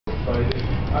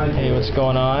Hey, what's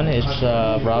going on? It's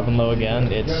Rob and Lo again.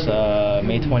 It's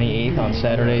May 28th on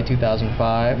Saturday,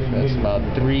 2005. It's about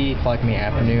 3 o'clock in the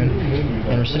afternoon.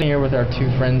 And we're sitting here with our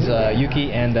two friends,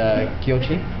 Yuki and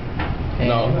Koichi.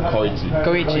 No, Koichi.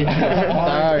 Koichi.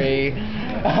 Sorry.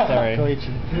 Koichi.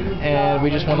 And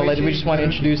we just want to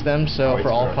introduce them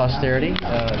for all posterity.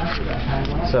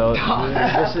 So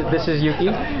this is Yuki.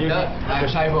 I'm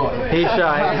shy boy. He's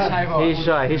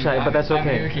shy, but that's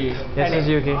okay. This is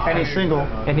Yuki. And he's single.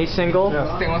 And he's single.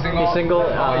 Yeah. Single. He's single.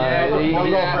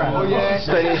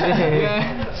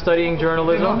 Yeah. Studying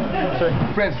journalism.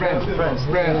 Friends.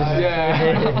 Yeah.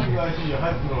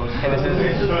 And this is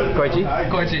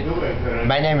Koichi.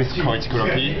 My name is Koichi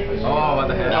Kuroki. Oh, what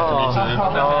the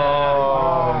hell?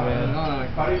 Oh man.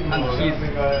 And he's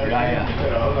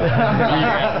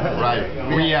Right.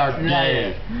 We are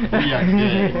gay. Yeah.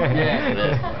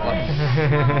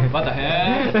 What the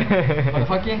hell?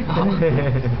 Motherfucking?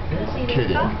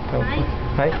 Kidding.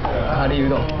 Hi. Curry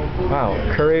udon. Wow.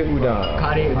 Curry udon.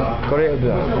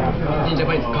 In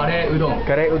Japanese,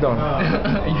 curry udon.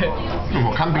 Yeah.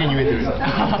 もう完璧に言えてる。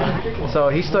 So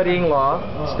he's studying law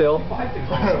still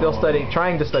studying,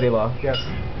 trying to study law. Yes.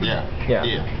 Yeah. Yeah.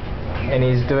 And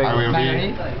he's doing. I will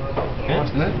be.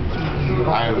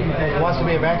 Wants to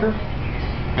be a banker?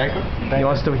 Banker? He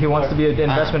wants to be an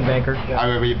investment banker. I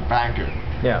will be banker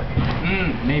Yeah.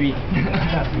 Maybe.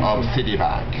 of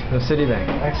Citibank. The Citibank.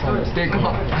 Excellent. Stay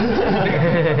calm.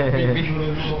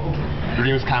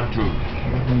 Dreams come true.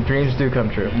 Dreams do come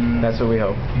true. That's what we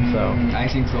hope. So. I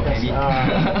think so, maybe.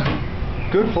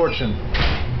 Good fortune.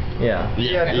 Yeah. He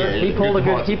He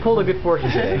pulled a good fortune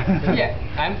today. Yeah,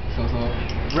 I'm so.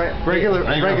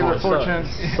 Regular fortune.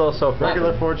 So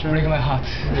Regular fortune. Break my heart.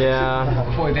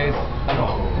 Yeah. 4 days ago.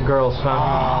 Girls,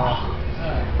 huh?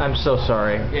 I'm so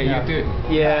sorry. Yeah, you too.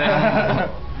 Yeah.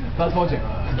 Bad fortune.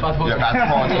 Yeah, bad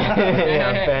fortune.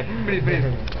 Yeah, bad. Please.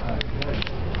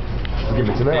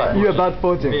 You're bad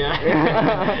fortune.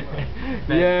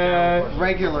 Yeah.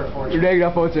 Regular fortune.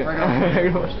 Regular fortune.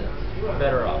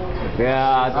 Better off.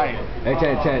 Yeah.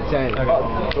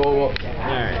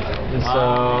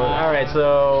 Alright,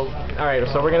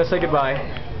 so we're gonna say goodbye.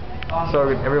 So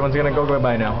everyone's gonna go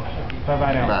goodbye now.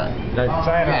 Bye now. Bye.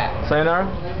 Sayonara. Sayonara?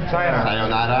 Sayonara.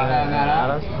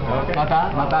 Sayonara. Okay. ま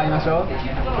た会いましょう。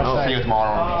 See you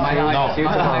tomorrow. Bye. No. See you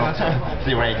tomorrow.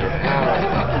 See you later.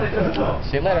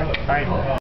 See you later. Bye.